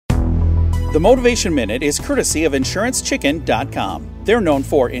The Motivation Minute is courtesy of InsuranceChicken.com. They're known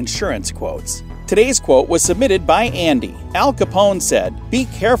for insurance quotes. Today's quote was submitted by Andy. Al Capone said, "Be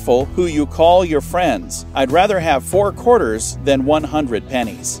careful who you call your friends. I'd rather have 4 quarters than 100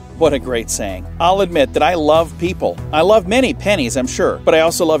 pennies." What a great saying. I'll admit that I love people. I love many pennies, I'm sure, but I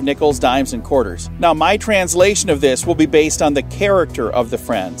also love nickels, dimes, and quarters. Now, my translation of this will be based on the character of the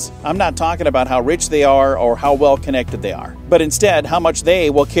friends. I'm not talking about how rich they are or how well connected they are, but instead how much they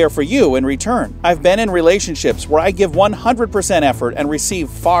will care for you in return. I've been in relationships where I give 100% effort and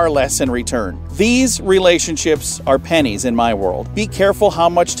receive far less in return. These relationships are pennies in my world. Be careful how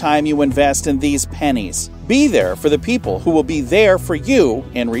much time you invest in these pennies. Be there for the people who will be there for you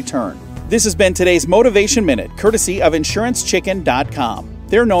in return. This has been today's Motivation Minute, courtesy of InsuranceChicken.com.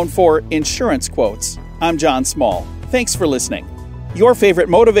 They're known for insurance quotes. I'm John Small. Thanks for listening. Your favorite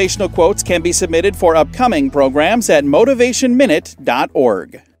motivational quotes can be submitted for upcoming programs at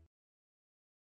MotivationMinute.org.